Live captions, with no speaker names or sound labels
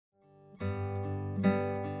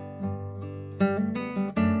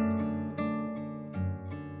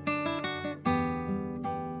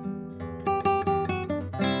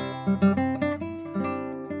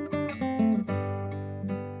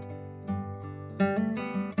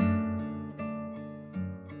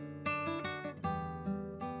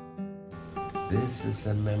This is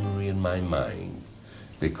a memory in my mind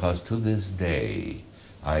because to this day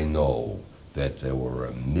I know that there were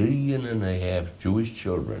 1.5 million Jewish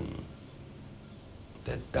children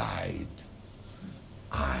that died.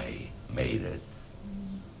 I made it.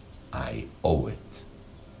 I owe it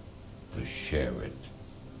to share it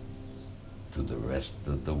to the rest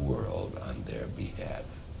of the world on their behalf.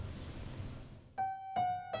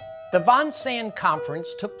 The Wannsee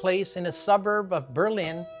Conference took place in a suburb of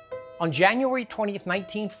Berlin on January 20th,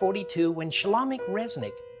 1942, when Shlomik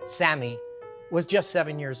Resnick, Sammy, was just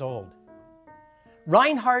 7 years old.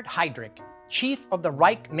 Reinhard Heydrich, chief of the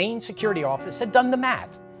Reich Main Security Office, had done the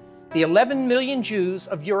math. The 11 million Jews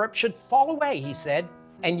of Europe should fall away, he said,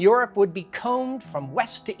 and Europe would be combed from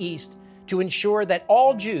west to east to ensure that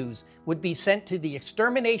all Jews would be sent to the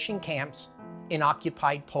extermination camps in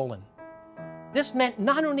occupied Poland. This meant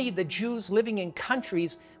not only the Jews living in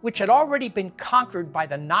countries which had already been conquered by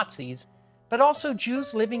the Nazis, but also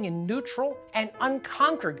Jews living in neutral and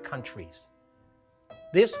unconquered countries.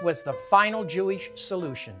 This was the final Jewish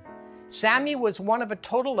solution. Sammy was one of a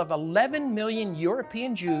total of 11 million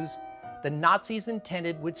European Jews the Nazis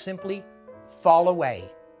intended would simply fall away.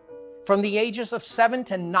 From the ages of 7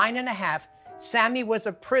 to 9.5, Sammy was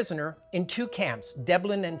a prisoner in 2 camps,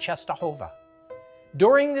 Deblin and Czestochowa.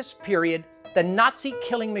 During this period, the Nazi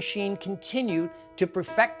killing machine continued to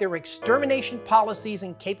perfect their extermination policies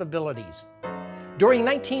and capabilities. During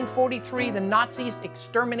 1943, the Nazis'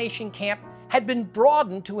 extermination camp had been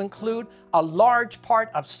broadened to include a large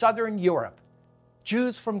part of southern Europe.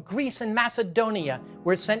 Jews from Greece and Macedonia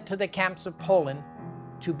were sent to the camps of Poland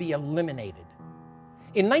to be eliminated.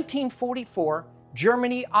 In 1944,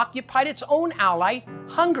 Germany occupied its own ally,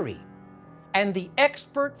 Hungary, and the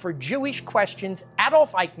expert for Jewish questions,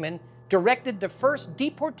 Adolf Eichmann, directed the first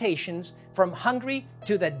deportations from Hungary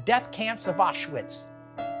to the death camps of Auschwitz.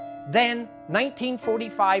 Then,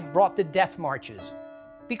 1945 brought the death marches.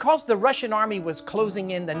 Because the Russian army was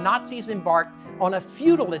closing in, the Nazis embarked on a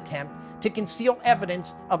futile attempt to conceal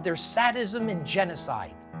evidence of their sadism and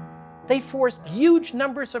genocide. They forced huge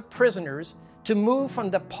numbers of prisoners to move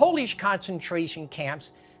from the Polish concentration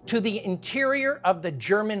camps to the interior of the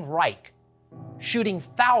German Reich, shooting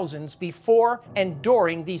thousands before and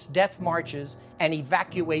during these death marches and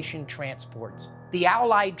evacuation transports. The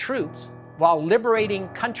Allied troops, while liberating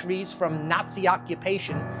countries from Nazi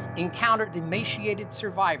occupation, encountered emaciated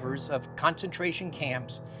survivors of concentration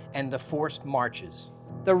camps and the forced marches.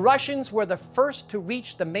 The Russians were the first to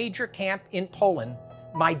reach the major camp in Poland,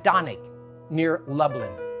 Majdanek, near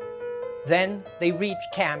Lublin. Then they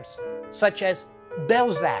reached camps such as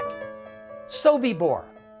Belzec, Sobibor,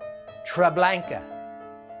 Treblinka,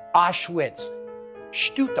 Auschwitz,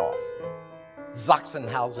 Stutthof,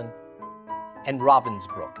 Sachsenhausen, and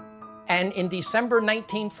Ravensbrück. And in December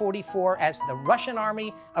 1944, as the Russian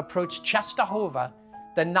army approached Czestochowa,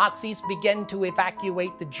 the Nazis began to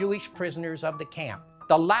evacuate the Jewish prisoners of the camp.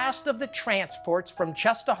 The last of the transports from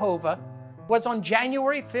Czestochowa was on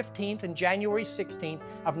January 15th and January 16th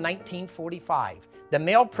of 1945. The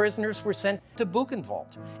male prisoners were sent to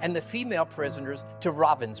Buchenwald and the female prisoners to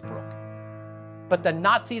Ravensbrück. But the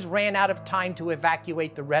Nazis ran out of time to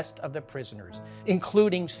evacuate the rest of the prisoners,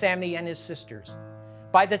 including Sammy and his sisters.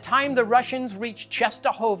 By the time the Russians reached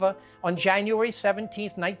Czestochowa on January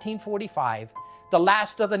 17th, 1945, the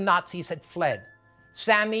last of the Nazis had fled.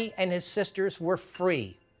 Sammy and his sisters were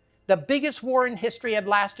free. The biggest war in history had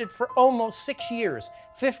lasted for almost 6 years.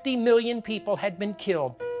 50 million people had been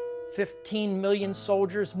killed. 15 million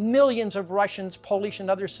soldiers, millions of Russians, Polish, and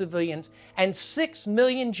other civilians, and 6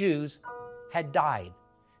 million Jews had died.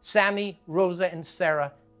 Sammy, Rosa, and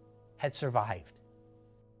Sara had survived.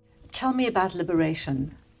 Tell me about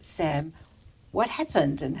liberation, Sam. What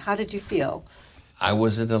happened and how did you feel? I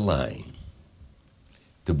was in the line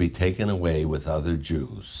to be taken away with other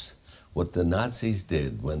Jews. What the Nazis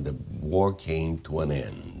did when the war came to an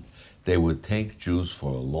end, they would take Jews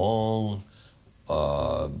for long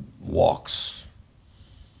walks,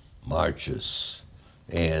 marches,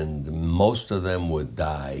 and most of them would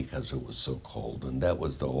die because it was so cold, and that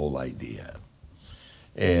was the whole idea.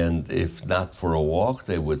 And if not for a walk,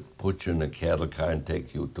 they would put you in a cattle car and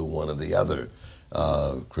take you to one of the other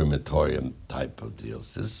crematorium type of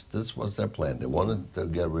deals. This was their plan. They wanted to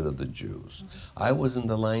get rid of the Jews. I was in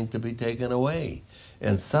the line to be taken away.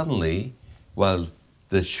 And suddenly, while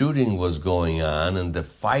the shooting was going on and the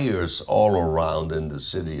fires all around in the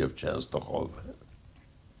city of Czestochowa,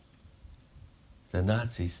 the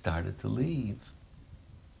Nazis started to leave.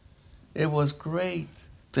 It was great.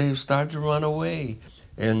 They started to run away.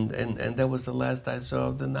 And that was the last I saw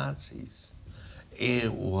of the Nazis.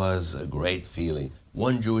 It was a great feeling.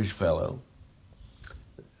 One Jewish fellow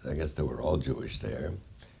I guess they were all Jewish there,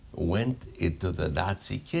 went into the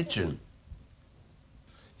Nazi kitchen.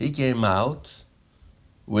 He came out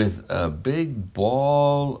with a big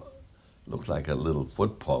ball, looked like a little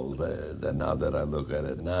football, now that I look at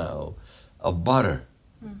it now, of butter.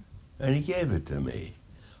 And he gave it to me.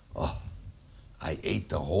 Oh, I ate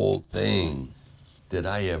the whole thing. Did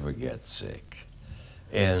I ever get sick?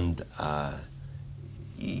 And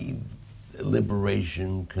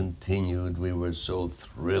liberation continued. We were so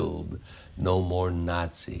thrilled. No more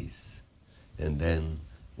Nazis. And then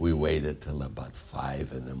we waited till about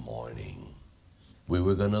 5 in the morning. We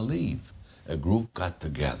were going to leave. A group got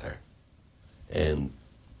together and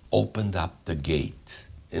opened up the gate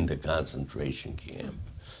in the concentration camp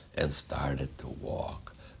and started to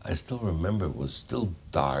walk. I still remember it was still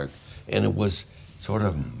dark and it was sort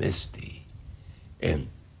of misty. And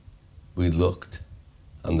we looked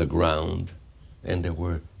on the ground and there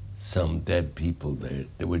were some dead people there.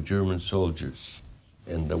 There were German soldiers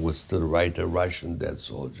and there was to the right a Russian dead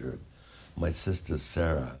soldier. My sister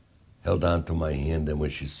Sara held on to my hand, and when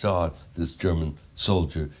she saw this German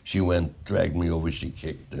soldier, she went, dragged me over, she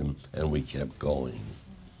kicked him, and we kept going.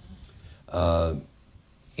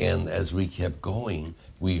 And as we kept going,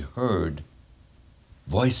 we heard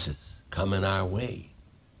voices coming our way.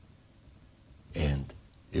 And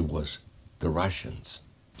it was the Russians.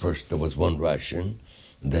 First there was one Russian,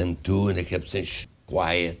 then two, and they kept saying, shh,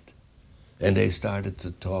 quiet. And they started to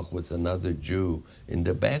talk with another Jew in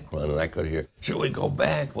the background, and I could hear, should we go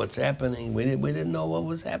back? What's happening? We didn't know what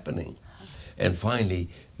was happening. And finally,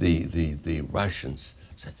 the Russians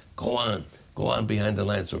said, go on behind the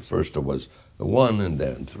line. So first there was one, and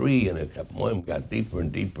then three, and it kept going, got deeper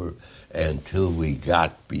and deeper until we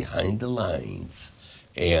got behind the lines,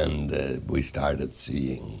 and we started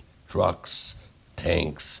seeing trucks,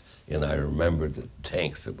 tanks, and I remember the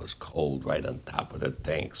tanks. It was cold. Right on top of the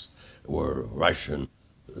tanks were Russian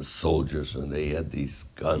soldiers, and they had these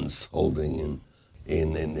guns holding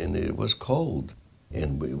in, and it was cold.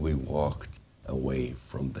 And we walked away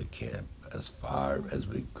from the camp as far as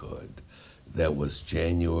we could. That was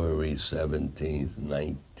January 17th,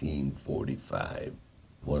 1945,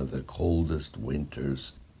 one of the coldest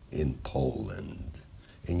winters in Poland.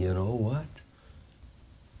 And you know what?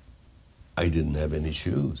 I didn't have any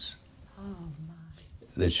shoes. Oh, my.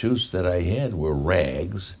 The shoes that I had were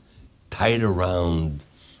rags tied around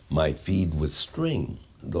my feet with string.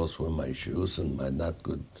 Those were my shoes and my not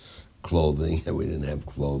good clothing. We didn't have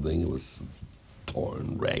clothing. It was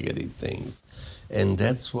torn, raggedy things. And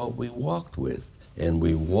that's what we walked with. And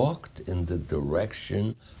we walked in the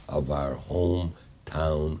direction of our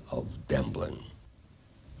hometown of Demblin.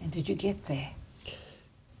 And did you get there?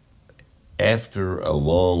 After a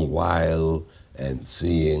long while and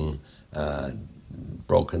seeing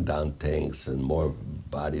broken down tanks and more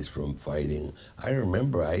bodies from fighting, I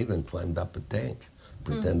remember I even climbed up a tank,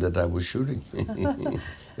 pretended I was shooting. It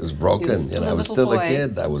was broken, and I was still a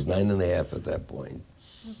kid. I was 9.5 at that point.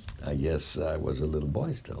 I guess I was a little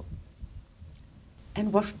boy still.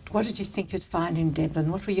 And what did you think you'd find in Demblin?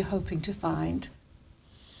 What were you hoping to find?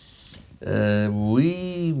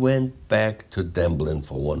 We went back to Demblin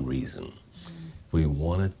for one reason. We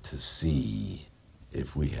wanted to see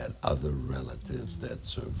if we had other relatives that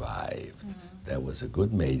survived. That was a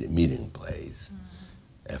good meeting place.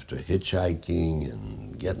 After hitchhiking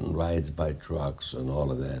and getting rides by trucks and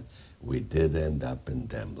all of that, we did end up in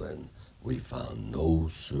Demblin. We found no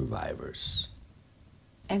survivors.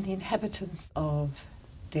 And the inhabitants of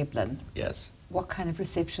Demblin, Yes. what kind of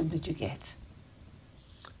reception did you get?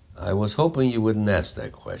 I was hoping you wouldn't ask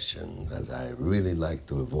that question, as I really like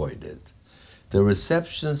to avoid it. The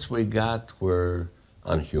receptions we got were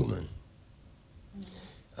unhuman.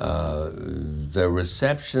 The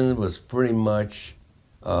reception was pretty much,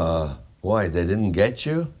 why, they didn't get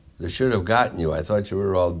you? They should have gotten you. I thought you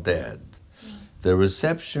were all dead. The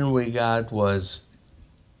reception we got was,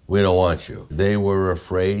 we don't want you. They were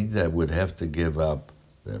afraid that we'd have to give up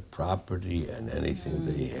their property and anything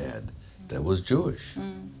they had that was Jewish.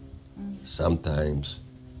 Sometimes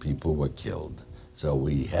people were killed, so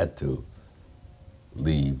we had to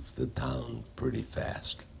leave the town pretty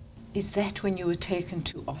fast. Is that when you were taken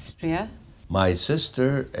to Austria? My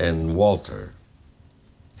sister and Walter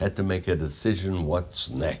had to make a decision what's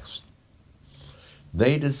next.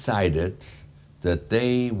 They decided that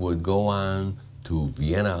they would go on to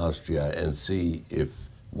Vienna, Austria, and see if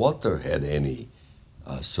Walter had any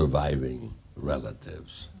surviving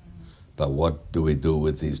relatives. But what do we do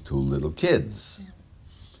with these two little kids?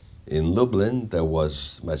 In Lublin,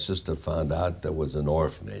 my sister found out there was an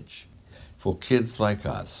orphanage for kids like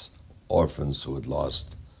us, orphans who had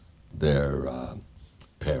lost their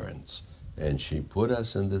parents. And she put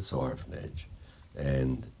us in this orphanage,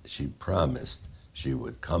 and she promised she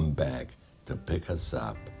would come back to pick us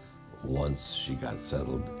up once she got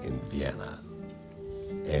settled in Vienna.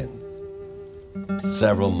 And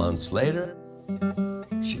several months later,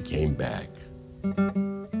 she came back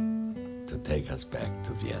to take us back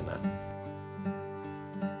to Vienna.